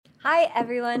Hi,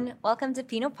 everyone. Welcome to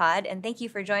PINO Pod, and thank you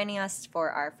for joining us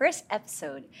for our first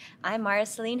episode. I'm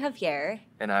Celine Javier.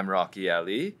 And I'm Rocky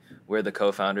Alli. We're the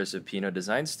co-founders of PINO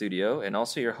Design Studio and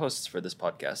also your hosts for this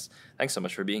podcast. Thanks so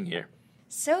much for being here.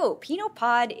 So, PINO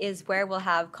Pod is where we'll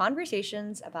have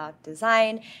conversations about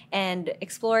design and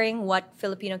exploring what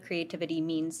Filipino creativity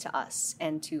means to us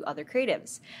and to other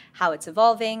creatives, how it's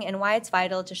evolving, and why it's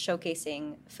vital to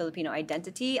showcasing Filipino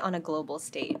identity on a global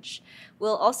stage.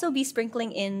 We'll also be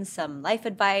sprinkling in some life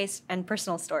advice and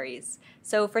personal stories.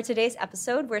 So, for today's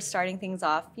episode, we're starting things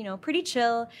off, pretty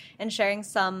chill and sharing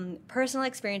some personal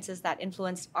experiences that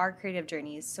influenced our creative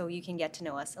journeys so you can get to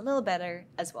know us a little better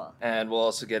as well. And we'll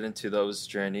also get into those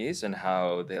journeys and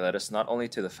how they led us not only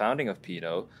to the founding of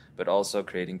PINO, but also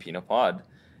creating PINO Pod.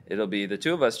 It'll be the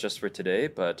two of us just for today,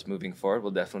 but moving forward,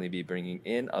 we'll definitely be bringing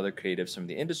in other creatives from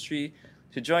the industry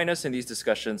to join us in these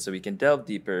discussions so we can delve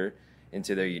deeper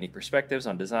into their unique perspectives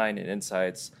on design and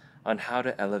insights on how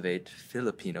to elevate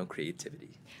Filipino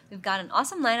creativity. We've got an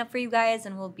awesome lineup for you guys,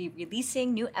 and we'll be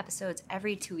releasing new episodes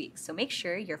every 2 weeks. So make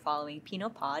sure you're following PINO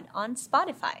Pod on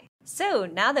Spotify. So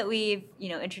now that we've,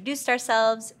 introduced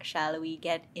ourselves, shall we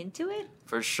get into it?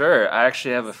 For sure. I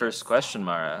actually have a first question,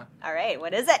 Mara. All right,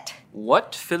 what is it?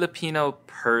 What Filipino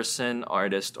person,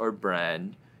 artist, or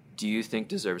brand do you think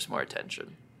deserves more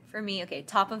attention? For me,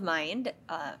 top of mind,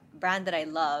 brand that I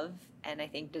love and I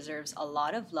think deserves a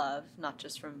lot of love, not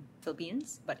just from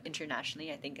Philippines, but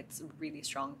internationally. I think it's a really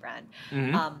strong brand,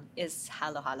 is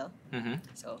Halo Halo.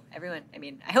 So everyone,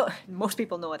 I hope most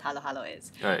people know what Halo Halo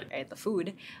is, right? The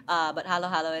food. But Halo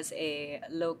Halo is a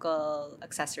local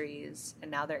accessories,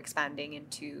 and now they're expanding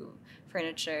into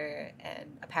furniture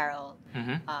and apparel.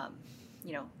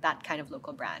 That kind of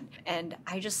local brand. And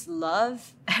I just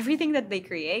love everything that they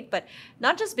create, but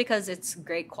not just because it's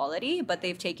great quality, but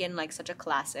they've taken like such a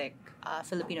classic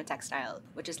Filipino textile,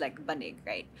 which is like banig,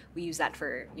 right? We use that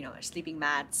for, sleeping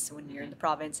mats when you're in the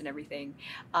province and everything.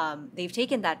 They've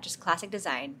taken that just classic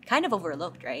design, kind of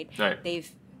overlooked, right?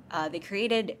 They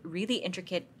created really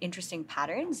intricate, interesting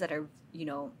patterns that are,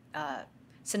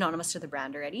 synonymous to the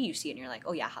brand already. You see it and you're like,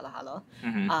 oh yeah, halo halo.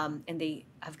 And they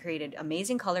have created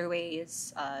amazing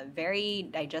colorways, very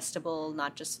digestible,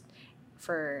 not just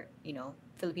for,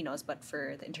 Filipinos, but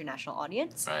for the international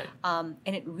audience. And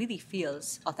it really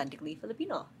feels authentically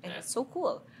Filipino. And it's so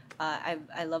cool.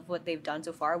 I love what they've done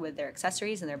so far with their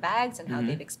accessories and their bags and how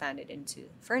they've expanded into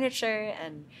furniture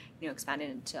and, expanded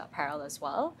into apparel as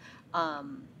well.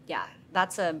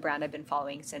 That's a brand I've been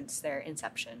following since their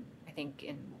inception, I think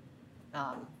in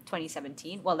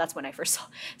 2017. Well, that's when I first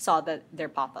saw their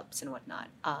pop-ups and whatnot.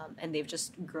 And they've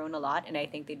just grown a lot, and I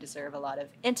think they deserve a lot of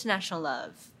international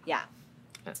love. Yeah.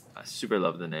 I super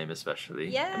love the name, especially.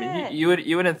 Yeah.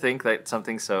 You wouldn't think that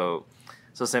something so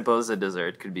simple as a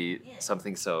dessert could be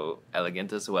something so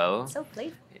elegant as well. So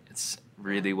playful. It's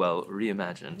really well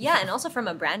reimagined. Yeah, and also from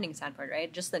a branding standpoint,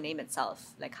 right? Just the name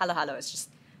itself, like halo halo, is just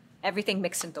everything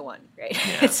mixed into one, right?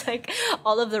 Yeah. It's like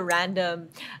all of the random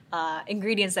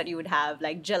ingredients that you would have,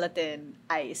 like gelatin,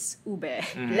 ice, ube,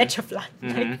 leche flan.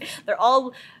 Like they're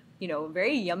all,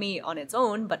 very yummy on its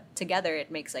own, but together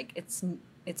it makes like its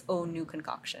own new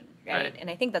concoction, right? And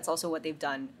I think that's also what they've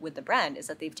done with the brand, is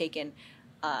that they've taken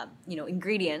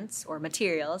ingredients or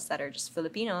materials that are just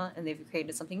Filipino, and they've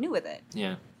created something new with it.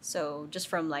 Yeah. So just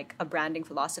from like a branding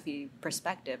philosophy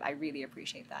perspective, I really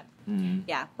appreciate that.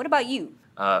 Yeah. What about you?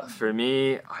 For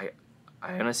me,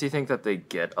 I honestly think that they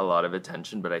get a lot of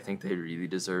attention, but I think they really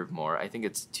deserve more. I think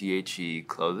it's THE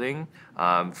Clothing.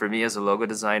 For me as a logo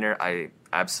designer, I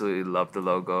absolutely love the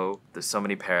logo. There's so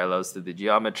many parallels to the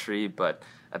geometry, but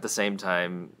at the same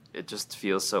time, it just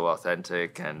feels so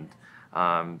authentic and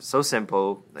so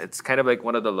simple. It's kind of like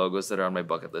one of the logos that are on my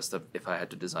bucket list of if I had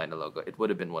to design a logo, it would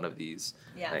have been one of these.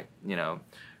 Yeah. Like,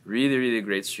 really, really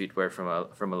great streetwear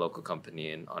from a local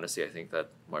company, and honestly, I think that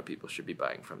more people should be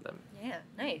buying from them. Yeah,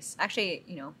 nice. Actually,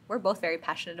 we're both very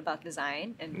passionate about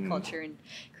design and culture and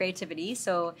creativity.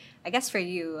 So I guess for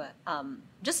you,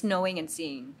 just knowing and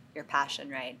seeing your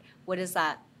passion, right? What is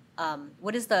that?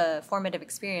 What is the formative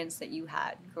experience that you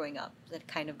had growing up that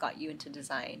kind of got you into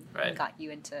design and got you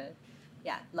into,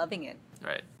 loving it?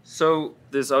 Right. So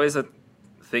there's always a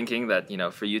thinking that,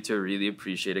 for you to really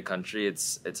appreciate a country,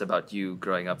 it's about you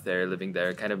growing up there, living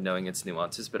there, kind of knowing its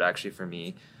nuances. But actually for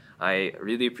me, I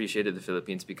really appreciated the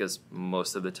Philippines because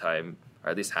most of the time, or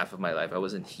at least half of my life, I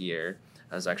wasn't here.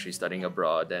 I was actually studying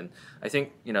abroad. And I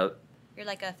think, You're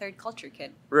like a third culture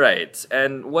kid. Right.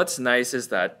 And what's nice is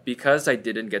that because I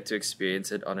didn't get to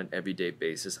experience it on an everyday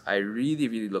basis, I really,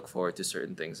 really look forward to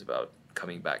certain things about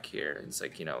coming back here. It's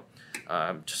like,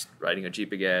 just riding a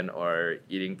jeep again, or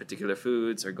eating particular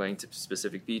foods, or going to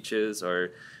specific beaches,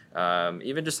 or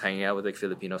even just hanging out with like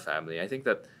Filipino family. I think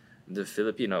that the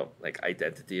Filipino like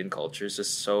identity and culture is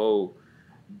just so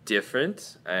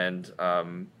different, and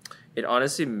it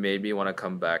honestly made me want to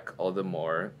come back all the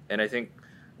more. And I think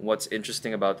what's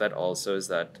interesting about that also is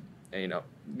that, you know,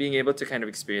 being able to kind of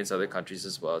experience other countries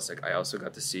as well. It's like I also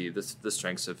got to see the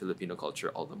strengths of Filipino culture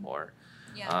all the more.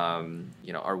 Yeah.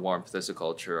 You know, our warmth as a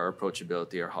culture, our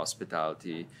approachability, our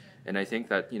hospitality, and I think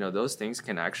that, you know, those things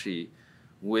can actually,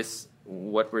 with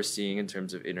what we're seeing in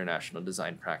terms of international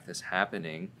design practice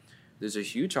happening, there's a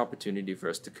huge opportunity for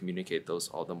us to communicate those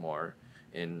all the more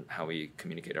in how we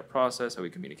communicate our process, how we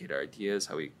communicate our ideas,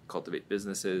 how we cultivate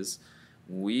businesses.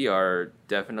 We are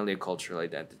definitely a cultural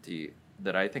identity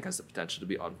that I think has the potential to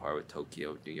be on par with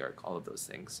Tokyo, New York, all of those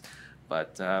things.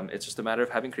 But it's just a matter of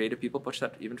having creative people push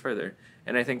that even further.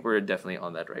 And I think we're definitely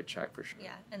on that right track for sure.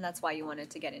 Yeah, and that's why you wanted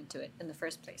to get into it in the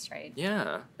first place, right?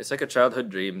 Yeah, it's like a childhood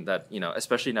dream that, you know,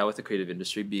 especially now with the creative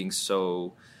industry being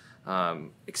so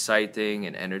exciting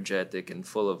and energetic and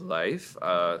full of life.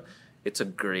 It's a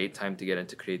great time to get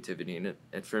into creativity.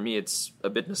 And for me, it's a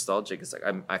bit nostalgic. It's like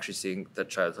I'm actually seeing that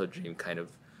childhood dream kind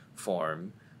of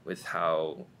form with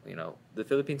how, you know, the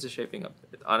Philippines is shaping up.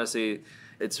 Honestly,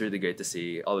 it's really great to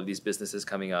see all of these businesses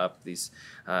coming up, these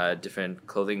different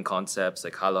clothing concepts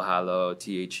like Halo Halo,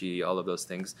 THE, all of those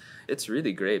things. It's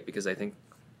really great because I think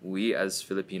we as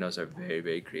Filipinos are very,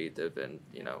 very creative, and,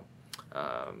 you know,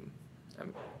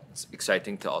 it's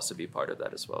exciting to also be part of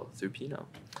that as well through PINO.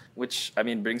 Which, I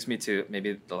mean, brings me to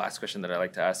maybe the last question that I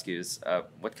like to ask you is,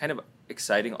 what kind of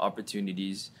exciting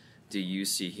opportunities do you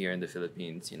see here in the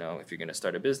Philippines? You know, if you're going to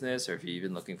start a business or if you're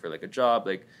even looking for like a job,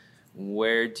 like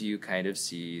where do you kind of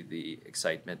see the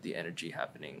excitement, the energy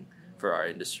happening for our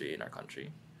industry in our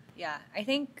country? Yeah, I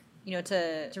think, you know,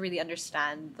 to really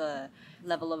understand the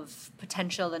level of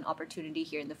potential and opportunity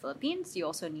here in the Philippines, you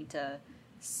also need to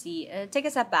see take a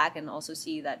step back and also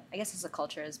see that, I guess, as a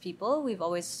culture, as people, we've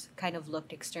always kind of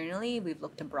looked externally, we've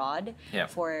looked abroad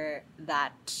for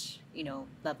that, you know,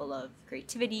 level of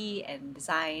creativity and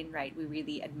design, right? We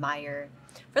really admire,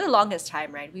 for the longest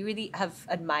time, right, we really have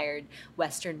admired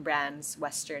Western brands,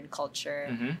 Western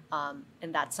culture,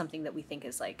 and that's something that we think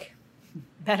is like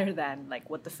better than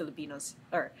like what the Filipinos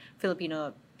or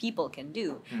Filipino people can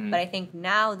do. But I think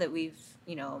now that we've,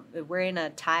 you know, we're in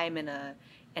a time and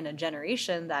a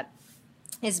generation that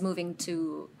is moving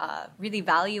to really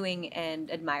valuing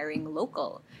and admiring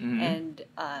local, and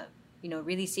you know,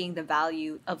 really seeing the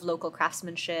value of local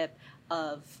craftsmanship,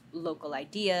 of local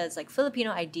ideas, like Filipino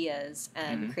ideas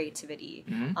and creativity.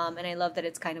 And I love that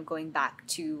it's kind of going back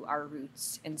to our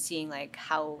roots and seeing like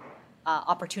how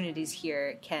opportunities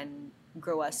here can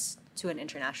grow us to an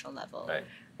international level.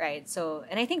 Right. So,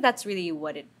 and I think that's really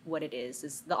what it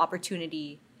is the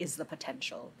opportunity is the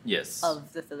potential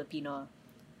of the Filipino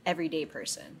everyday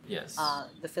person.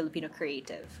 The Filipino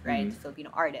creative, right? The Filipino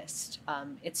artist.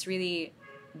 It's really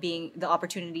the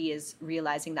opportunity is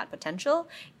realizing that potential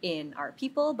in our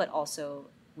people, but also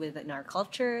within our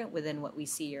culture, within what we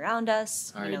see around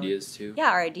us. Our ideas too. Yeah,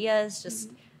 our ideas,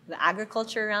 just the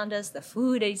agriculture around us, the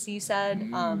food, as you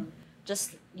said.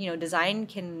 Just, you know, design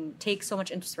can take so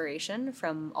much inspiration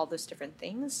from all those different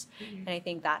things. And I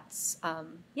think that's,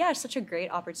 such a great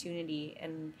opportunity.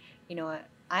 And, you know,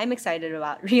 I'm excited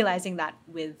about realizing that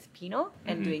with PINO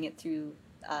and doing it through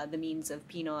the means of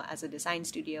PINO as a design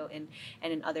studio and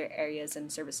in other areas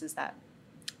and services that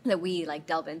we like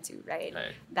delve into, right?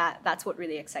 That's what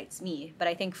really excites me. But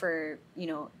I think for, you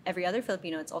know, every other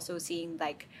Filipino, it's also seeing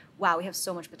like, wow, we have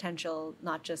so much potential,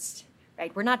 not just...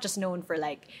 Right? We're not just known for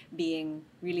like being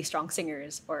really strong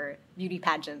singers or beauty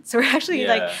pageants. We're actually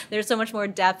like, there's so much more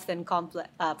depth and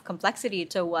complexity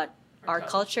to what our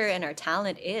culture and our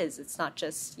talent is. It's not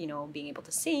just, you know, being able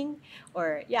to sing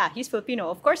or, he's Filipino,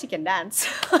 of course he can dance.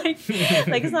 like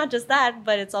it's not just that,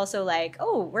 but it's also like,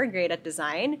 oh, we're great at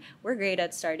design. We're great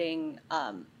at starting,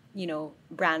 you know,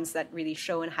 brands that really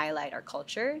show and highlight our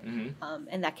culture,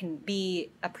 and that can be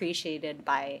appreciated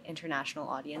by international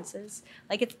audiences.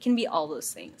 Like it can be all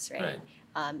those things, right?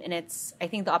 And I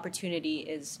think the opportunity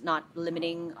is not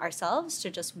limiting ourselves to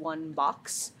just one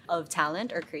box of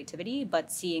talent or creativity,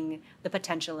 but seeing the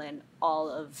potential in all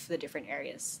of the different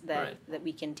areas that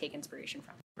we can take inspiration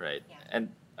from. Right. Yeah.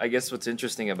 And I guess what's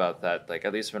interesting about that, like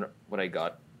at least what I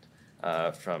got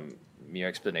from your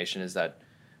explanation is that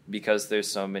because there's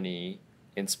so many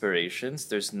inspirations,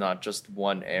 there's not just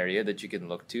one area that you can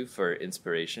look to for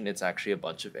inspiration. It's actually a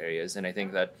bunch of areas. And I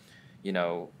think that, you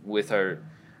know, with our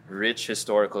rich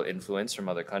historical influence from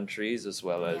other countries, as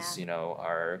well as, you know,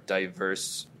 our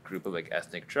diverse group of like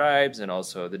ethnic tribes and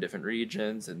also the different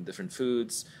regions and different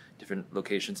foods, different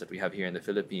locations that we have here in the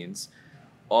Philippines,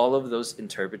 all of those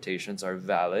interpretations are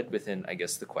valid within, I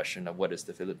guess, the question of what is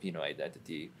the Filipino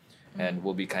identity. And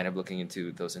we'll be kind of looking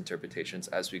into those interpretations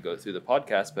as we go through the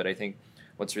podcast. But I think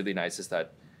what's really nice is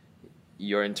that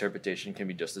your interpretation can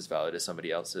be just as valid as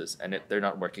somebody else's, and they're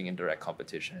not working in direct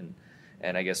competition.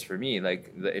 And I guess for me,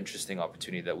 like, the interesting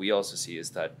opportunity that we also see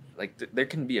is that, like, there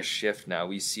can be a shift now.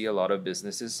 We see a lot of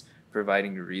businesses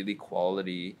providing really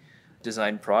quality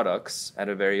design products at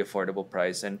a very affordable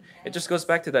price. And it just goes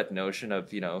back to that notion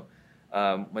of,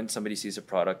 when somebody sees a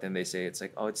product and they say it's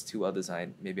like, oh, it's too well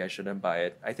designed, maybe I shouldn't buy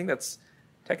it. I think that's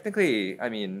technically,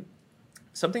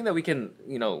 something that we can,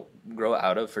 grow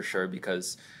out of for sure,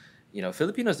 because,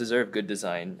 Filipinos deserve good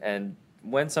design. And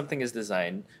when something is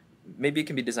designed, maybe it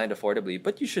can be designed affordably,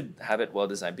 but you should have it well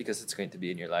designed because it's going to be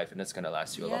in your life and it's going to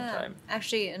last you a long time.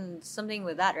 Actually, and something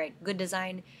with that, right? Good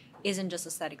design isn't just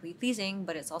aesthetically pleasing,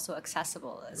 but it's also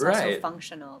accessible. It's also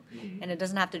functional. And it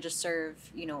doesn't have to just serve,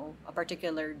 a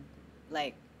particular,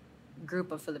 like,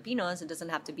 group of Filipinos. It doesn't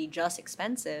have to be just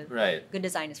expensive. Right. Good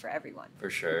design is for everyone. For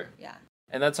sure. Yeah.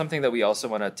 And that's something that we also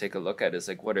want to take a look at, is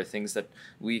like, what are things that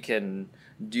we can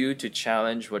do to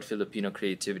challenge what Filipino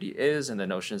creativity is and the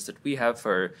notions that we have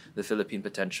for the Philippine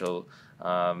potential.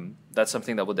 That's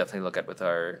something that we'll definitely look at with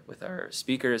our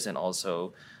speakers, and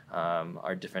also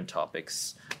our different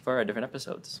topics for our different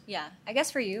episodes. Yeah. I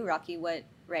guess for you, Rocky,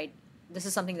 this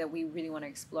is something that we really want to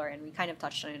explore, and we kind of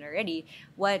touched on it already.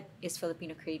 What is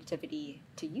Filipino creativity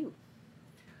to you?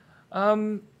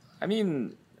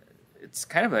 It's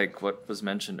kind of like what was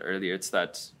mentioned earlier. It's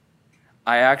that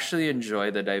I actually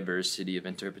enjoy the diversity of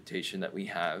interpretation that we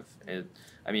have.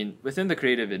 Within the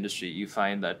creative industry, you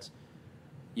find that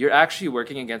you're actually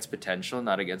working against potential,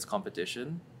 not against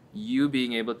competition. You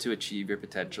being able to achieve your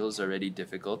potential is already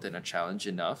difficult and a challenge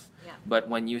enough. Yeah. But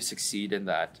when you succeed in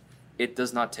that, it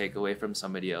does not take away from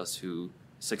somebody else who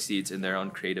succeeds in their own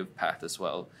creative path as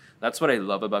well. That's what I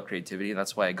love about creativity, and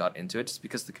that's why I got into it, just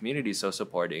because the community is so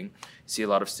supporting. You see a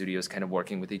lot of studios kind of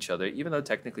working with each other, even though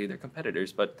technically they're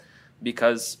competitors, but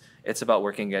because it's about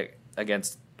working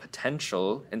against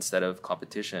potential instead of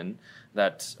competition,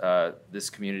 that this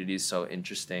community is so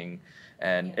interesting,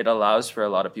 and it allows for a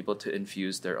lot of people to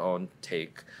infuse their own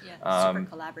take. Yeah, super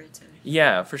collaborative.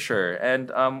 Yeah, for sure. And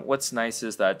what's nice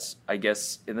is that, I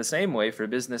guess, in the same way for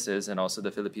businesses and also the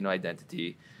Filipino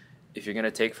identity, if you're going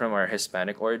to take from our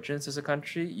Hispanic origins as a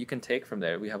country, you can take from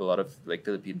there. We have a lot of, like,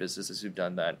 Philippine businesses who've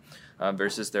done that,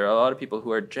 versus there are a lot of people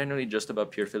who are generally just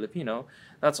about pure Filipino.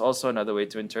 That's also another way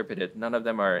to interpret it. None of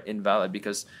them are invalid,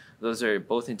 because those are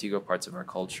both integral parts of our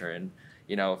culture. And,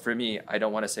 for me, I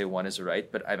don't want to say one is right,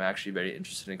 but I'm actually very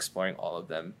interested in exploring all of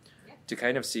them to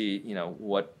kind of see,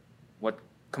 what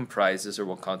comprises or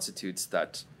what constitutes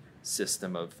that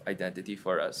system of identity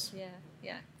for us.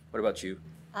 Yeah. What about you?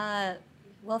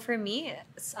 Well, for me,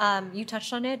 you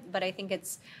touched on it, but I think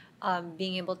it's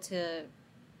being able to,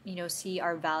 see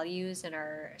our values and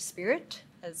our spirit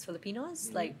as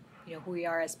Filipinos, like, who we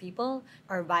are as people,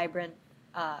 our vibrant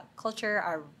culture,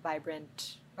 our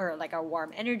vibrant, or like our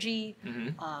warm energy,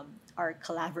 our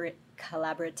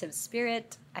collaborative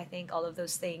spirit. I think all of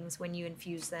those things, when you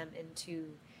infuse them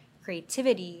into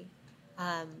creativity,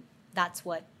 that's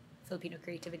what Filipino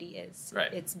creativity is.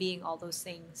 Right. It's being all those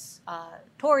things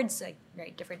towards, like,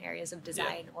 different areas of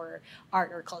design or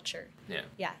art or culture.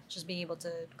 Yeah, just being able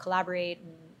to collaborate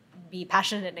and be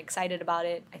passionate and excited about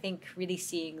it. I think really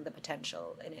seeing the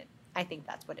potential in it. I think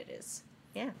that's what it is.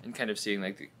 Yeah. And kind of seeing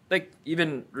like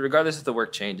even regardless if the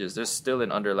work changes, there's still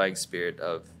an underlying spirit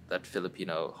of that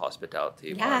Filipino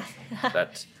hospitality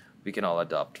that we can all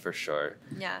adopt for sure.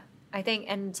 Yeah. I think,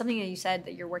 and something that you said,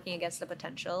 that you're working against the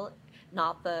potential,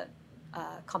 not the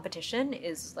competition,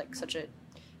 is like such a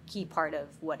key part of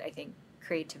what I think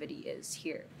creativity is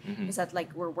here. Is that,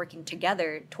 like, we're working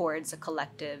together towards a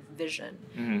collective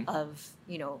vision of,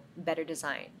 better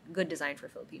design, good design for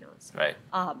Filipinos. Right.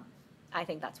 I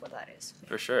think that's what that is.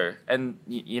 For sure. And,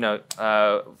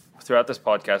 throughout this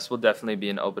podcast, we'll definitely be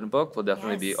an open book. We'll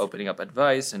definitely be opening up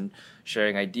advice and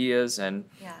sharing ideas. And,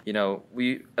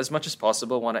 we, as much as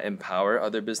possible, want to empower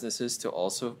other businesses to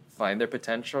also find their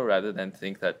potential, rather than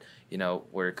think that,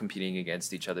 we're competing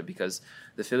against each other, because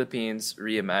the Philippines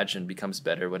reimagined becomes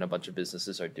better when a bunch of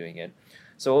businesses are doing it.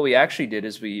 So what we actually did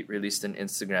is we released an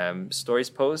Instagram stories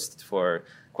post for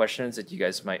questions that you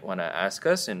guys might want to ask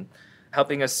us, and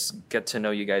helping us get to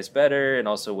know you guys better, and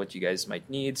also what you guys might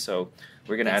need. So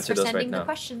we're going to answer those right now.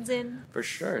 Thanks for sending the questions in. For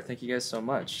sure. Thank you guys so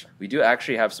much. We do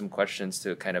actually have some questions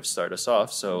to kind of start us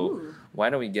off. So why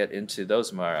don't we get into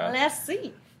those, Mara? Let's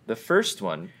see. The first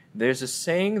one, there's a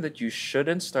saying that you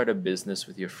shouldn't start a business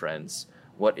with your friends.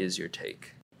 What is your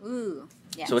take? Ooh,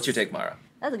 yes. So what's your take, Mara?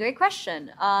 That's a great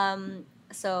question.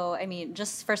 So, I mean,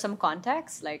 just for some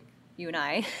context, like you and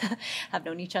I have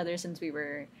known each other since we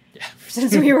were Yeah.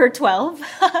 since we were 12.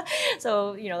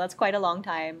 So, that's quite a long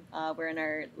time. We're in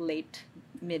our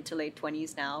mid to late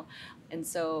 20s now. And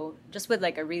so, just with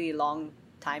like a really long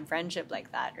time friendship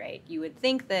like that, right? You would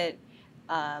think that,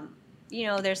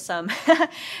 there's some,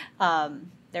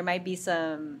 there might be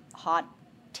some hot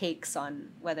takes on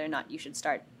whether or not you should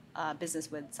start business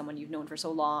with someone you've known for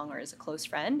so long or as a close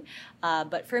friend.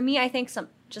 But for me, I think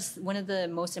just one of the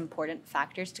most important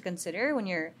factors to consider when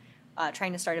you're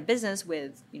trying to start a business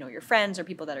with your friends or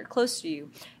people that are close to you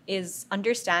is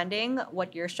understanding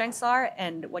what your strengths are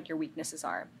and what your weaknesses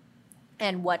are,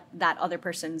 and what that other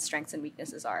person's strengths and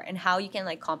weaknesses are, and how you can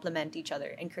like complement each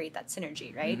other and create that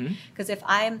synergy, right? Because if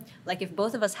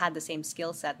both of us had the same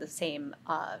skill set, the same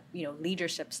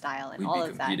leadership style and We'd all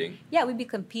be of competing. that, yeah, we'd be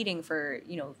competing for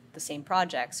the same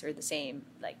projects or the same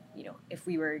if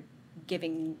we were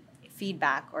giving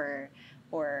feedback or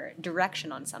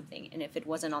direction on something, and if it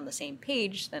wasn't on the same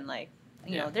page, then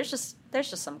there's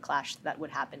just some clash that would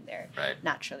happen there, right,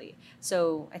 naturally.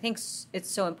 So I think it's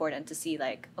so important to see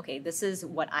okay, this is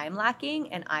what I'm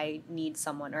lacking, and I need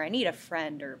someone, or I need a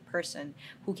friend or person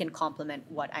who can complement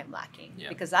what I'm lacking,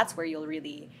 because that's where you'll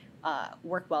really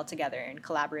work well together and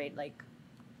collaborate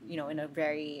in a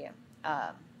very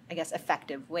I guess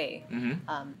effective way.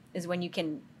 Is when you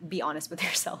can be honest with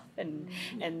yourself and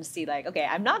see okay,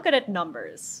 I'm not good at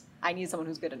numbers. I need someone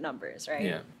who's good at numbers,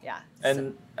 right? Yeah.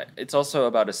 And it's also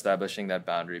about establishing that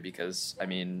boundary, because I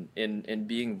mean, in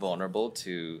being vulnerable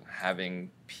to having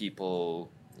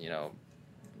people,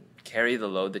 carry the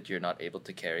load that you're not able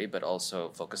to carry, but also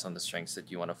focus on the strengths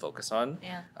that you want to focus on.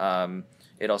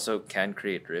 It also can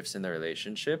create rifts in the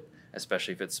relationship,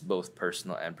 especially if it's both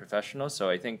personal and professional. So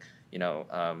I think,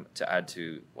 to add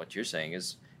to what you're saying,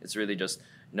 is it's really just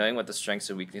knowing what the strengths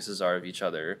and weaknesses are of each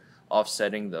other,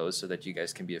 offsetting those so that you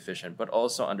guys can be efficient, but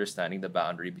also understanding the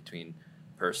boundary between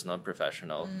personal and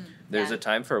professional. There's a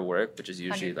time for work, which is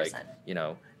usually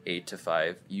 100%. 8 to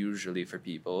 5, usually for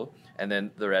people. And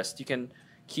then the rest, you can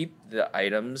keep the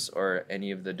items or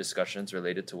any of the discussions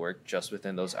related to work just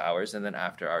within those hours. And then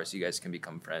after hours, you guys can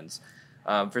become friends.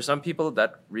 For some people,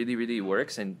 that really, really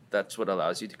works, and that's what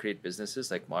allows you to create businesses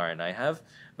like Mara and I have.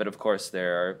 But of course,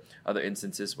 there are other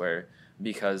instances where,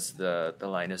 because the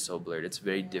line is so blurred, it's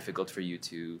very difficult for you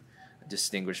to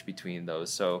distinguish between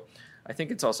those. So I think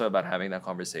it's also about having that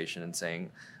conversation and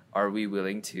saying, are we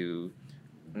willing to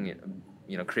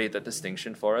create that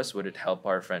distinction for us? Would it help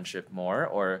our friendship more,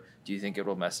 or do you think it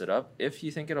will mess it up? If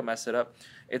you think it'll mess it up,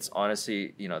 it's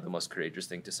honestly the most courageous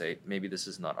thing to say, maybe this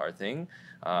is not our thing.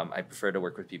 I prefer to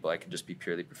work with people I can just be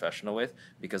purely professional with,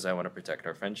 because I want to protect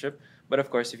our friendship. But of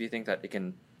course, if you think that it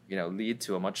can lead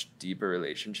to a much deeper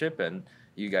relationship, and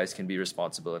you guys can be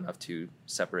responsible enough to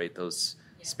separate those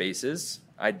spaces,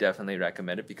 I definitely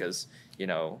recommend it, because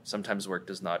sometimes work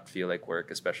does not feel like work,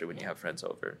 especially when you have friends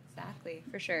over. Exactly,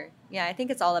 for sure. Yeah, I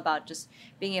think it's all about just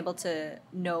being able to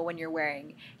know when you're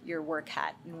wearing your work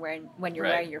hat and when you're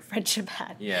wearing your friendship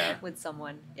hat with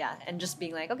someone. Yeah, and just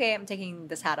being like, okay, I'm taking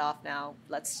this hat off now.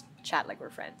 Let's chat like we're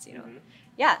friends,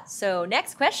 Yeah, so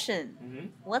next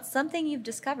question. What's something you've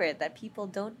discovered that people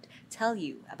don't tell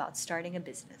you about starting a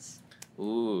business?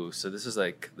 Ooh, so this is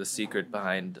like the secret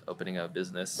behind opening a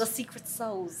business. The secret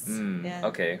sauce.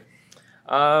 Okay.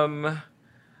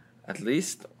 At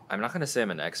least I'm not going to say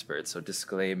I'm an expert, so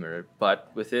disclaimer,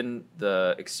 but within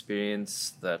the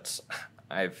experience that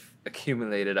I've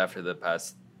accumulated after the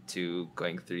past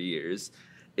 3 years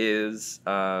is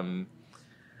I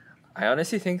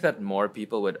honestly think that more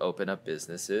people would open up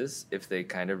businesses if they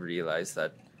kind of realize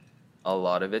that a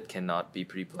lot of it cannot be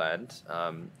pre-planned.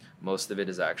 Most of it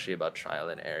is actually about trial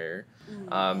and error.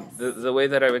 The way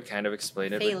that I would kind of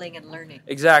explain it... Failing and learning.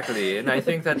 Exactly. And I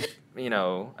think that,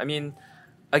 I mean,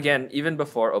 again, even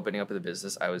before opening up the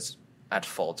business, I was at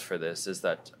fault for this, is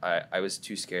that I was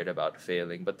too scared about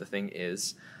failing. But the thing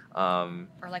is... or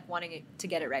wanting to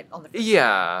get it right on the first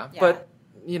time. But,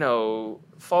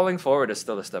 falling forward is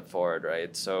still a step forward,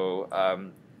 right? So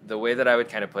the way that I would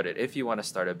kind of put it, if you want to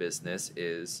start a business,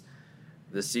 is...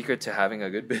 The secret to having a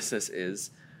good business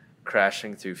is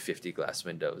crashing through 50 glass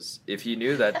windows. If you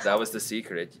knew that was the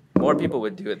secret, more people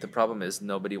would do it. The problem is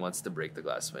nobody wants to break the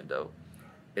glass window.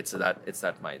 It's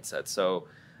that mindset. So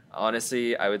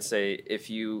honestly, I would say if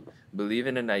you believe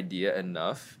in an idea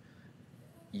enough,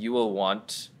 you will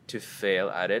want to fail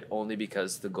at it, only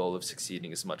because the goal of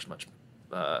succeeding is much, much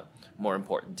more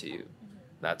important to you.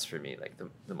 That's for me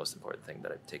the most important thing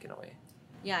that I've taken away.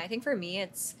 Yeah, I think for me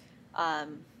it's...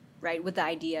 right, with the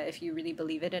idea, if you really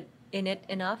believe in it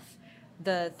enough,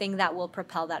 the thing that will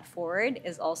propel that forward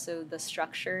is also the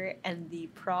structure and the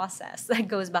process that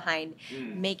goes behind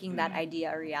making that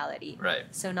idea a reality. Right.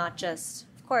 So not just,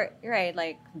 of course, you're right,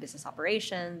 like business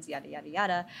operations, yada, yada,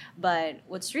 yada. But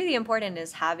what's really important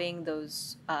is having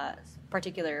those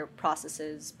particular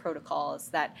processes, protocols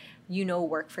that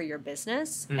work for your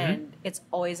business. And it's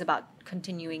always about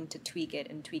continuing to tweak it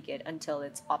until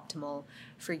it's optimal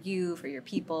for you, for your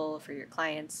people, for your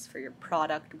clients, for your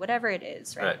product, whatever it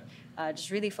is, right?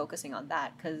 Just really focusing on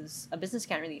that, because a business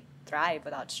can't really thrive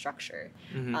without structure,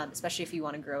 especially if you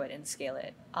want to grow it and scale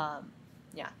it.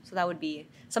 So that would be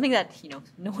something that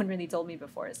no one really told me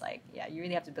before, is like, you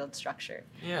really have to build structure.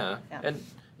 And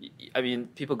I mean,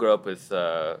 people grow up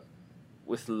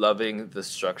with loving the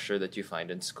structure that you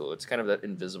find in school. It's kind of that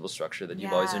invisible structure that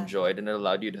you've always enjoyed, and it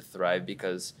allowed you to thrive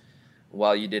because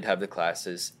while you did have the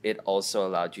classes, it also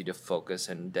allowed you to focus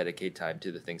and dedicate time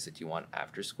to the things that you want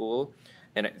after school.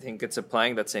 And I think it's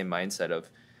applying that same mindset of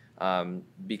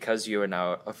because you are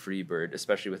now a free bird,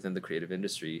 especially within the creative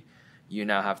industry, you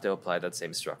now have to apply that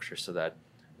same structure so that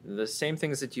the same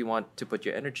things that you want to put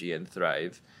your energy in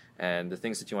thrive, and the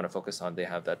things that you want to focus on, they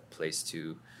have that place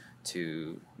to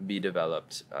be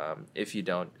developed. If you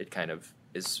don't, it kind of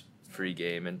is free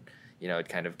game, and it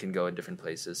kind of can go in different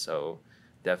places. So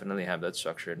definitely have that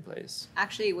structure in place.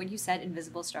 Actually, when you said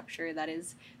invisible structure, that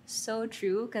is so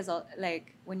true, because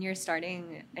like when you're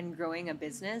starting and growing a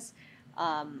business,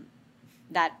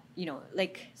 that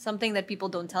like something that people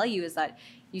don't tell you is that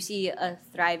you see a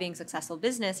thriving, successful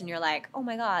business and you're like, oh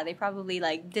my God, they probably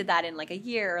like did that in like a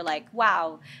year, or like,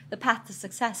 wow, the path to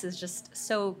success is just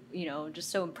so,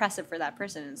 just so impressive for that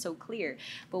person and so clear.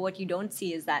 But what you don't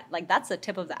see is that like that's the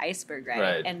tip of the iceberg,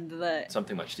 right? And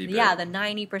something much deeper. Yeah, the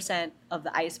 90% of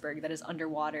the iceberg that is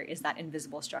underwater is that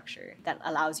invisible structure that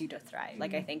allows you to thrive.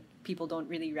 Like I think people don't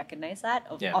really recognize that.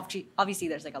 Obviously,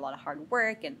 there's like a lot of hard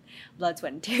work and blood,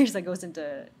 sweat, and tears that goes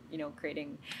into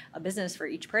creating a business for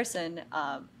each person,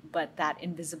 but that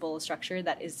invisible structure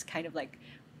that is kind of like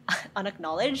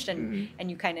unacknowledged, and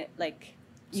you kind of like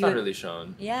it's not really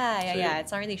shown.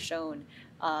 It's not really shown,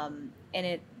 and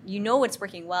it's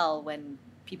working well when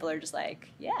people are just like,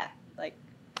 like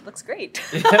looks great.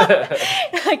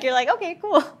 Like you're like, okay,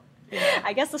 cool.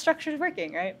 I guess the structure is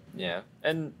working, right? Yeah.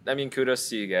 And I mean, kudos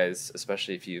to you guys,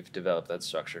 especially if you've developed that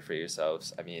structure for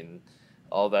yourselves. I mean,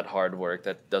 all that hard work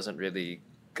that doesn't really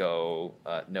go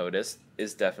noticed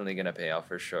is definitely going to pay off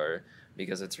for sure,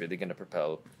 because it's really going to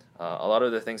propel a lot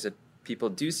of the things that people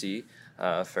do see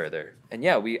further. And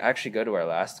we actually go to our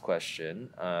last question.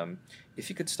 If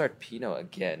you could start PINO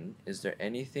again, is there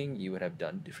anything you would have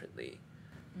done differently?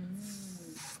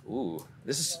 Ooh,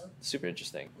 this is super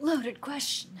interesting. Loaded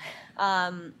question.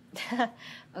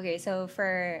 Okay, so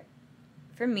for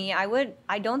me,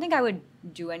 I don't think I would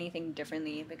do anything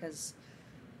differently, because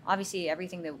obviously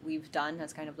everything that we've done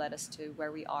has kind of led us to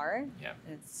where we are.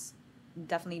 It's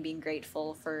definitely being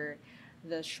grateful for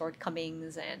the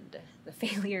shortcomings and the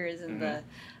failures and the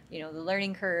the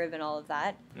learning curve and all of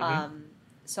that.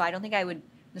 So I don't think I would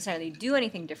necessarily do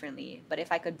anything differently, but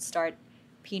if I could start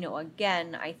PINO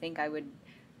again, I think I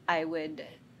would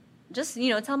just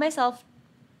tell myself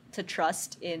to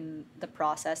trust in the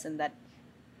process, and that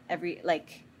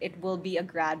it will be a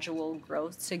gradual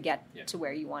growth to get to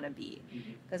where you want to be.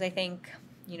 Because I think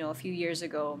a few years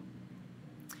ago,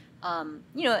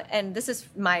 and this is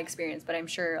my experience, but I'm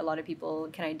sure a lot of people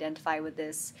can identify with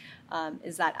this,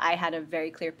 is that I had a very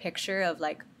clear picture of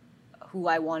like who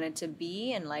I wanted to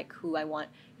be, and like who I want,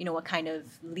 what kind of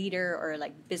leader or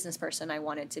like business person I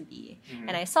wanted to be.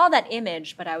 And I saw that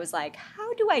image, but I was like,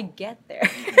 how do I get there?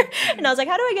 And I was like,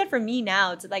 how do I get from me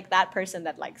now to like that person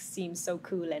that like seems so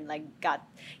cool and like got,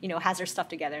 has her stuff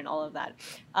together and all of that.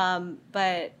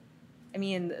 But I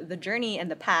mean, the journey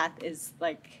and the path is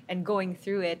like, and going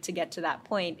through it to get to that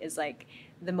point is like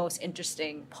the most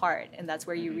interesting part. And that's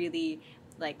where you really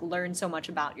like learn so much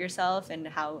about yourself,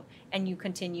 and you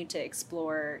continue to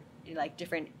explore like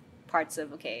different parts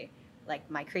of, like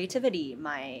my creativity,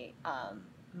 my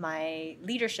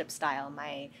leadership style,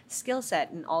 my skill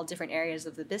set in all different areas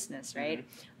of the business, right?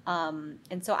 And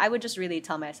so I would just really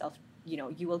tell myself,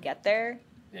 you will get there.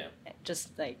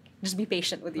 Just be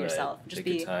patient with yourself. Just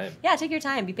take your time. Take your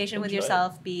time. Be patient with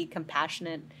yourself. Be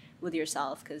compassionate with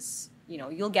yourself, because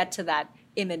you'll get to that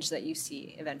image that you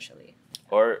see eventually.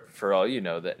 Or for all you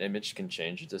know, that image can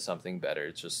change into something better.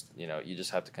 It's just, you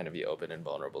just have to kind of be open and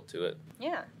vulnerable to it.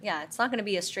 Yeah. It's not going to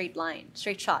be a straight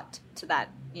shot to that,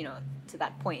 to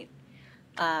that point.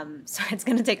 So it's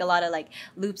going to take a lot of like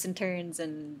loops and turns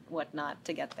and whatnot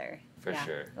to get there. For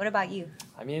sure. What about you?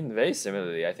 I mean, very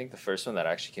similarly, I think the first one that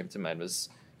actually came to mind was,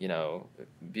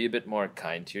 be a bit more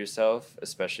kind to yourself,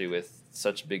 especially with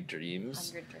such big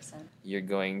dreams. 100%. You're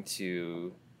going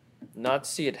to not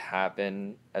see it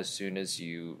happen as soon as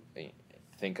you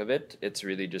think of it. It's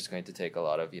really just going to take a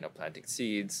lot of, planting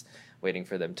seeds, waiting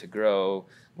for them to grow,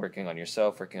 working on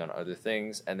yourself, working on other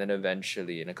things. And then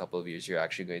eventually, in a couple of years, you're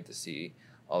actually going to see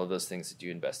all of those things that you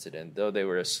invested in. Though they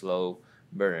were a slow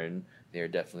burn, they're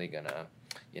definitely going to,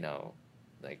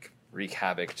 wreak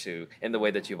havoc in the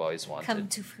way that you've always wanted. Come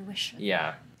to fruition.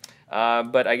 Yeah.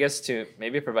 But I guess to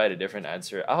maybe provide a different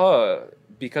answer,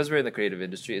 because we're in the creative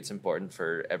industry, it's important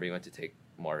for everyone to take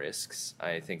more risks.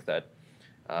 I think that,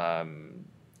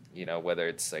 whether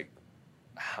it's like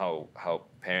how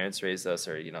parents raised us,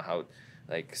 or how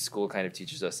like school kind of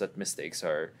teaches us that mistakes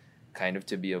are kind of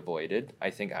to be avoided. I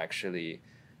think actually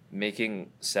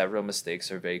making several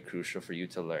mistakes are very crucial for you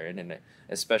to learn, and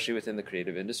especially within the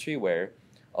creative industry, where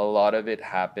a lot of it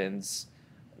happens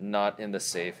not in the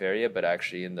safe area, but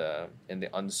actually in the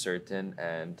uncertain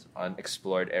and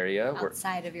unexplored area,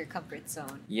 outside of your comfort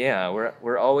zone. Yeah,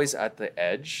 we're always at the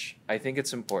edge. I think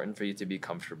it's important for you to be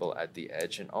comfortable at the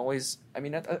edge, and always,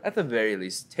 at the very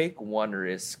least, take one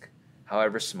risk,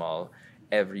 however small,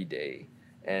 every day.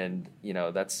 And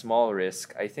that small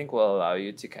risk, I think, will allow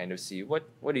you to kind of see what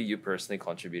are you personally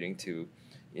contributing to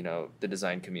the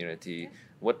design community.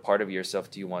 What part of yourself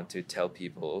do you want to tell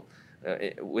people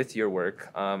with your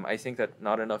work? I think that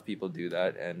not enough people do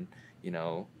that, and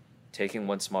taking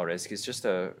one small risk is just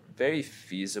a very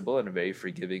feasible and a very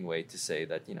forgiving way to say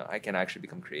that I can actually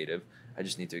become creative. I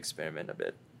just need to experiment a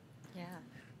bit.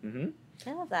 Yeah.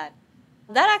 I love that.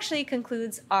 That actually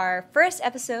concludes our first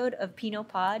episode of PINO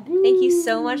Pod. Thank you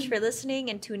so much for listening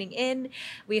and tuning in.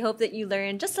 We hope that you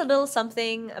learned just a little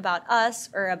something about us,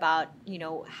 or about,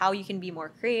 how you can be more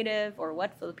creative, or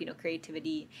what Filipino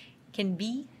creativity can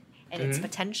be and its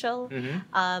potential.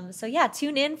 So yeah,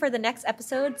 tune in for the next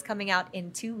episode. It's coming out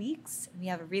in 2 weeks. We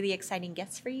have a really exciting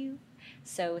guest for you.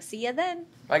 So see you then.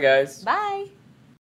 Bye, guys. Bye.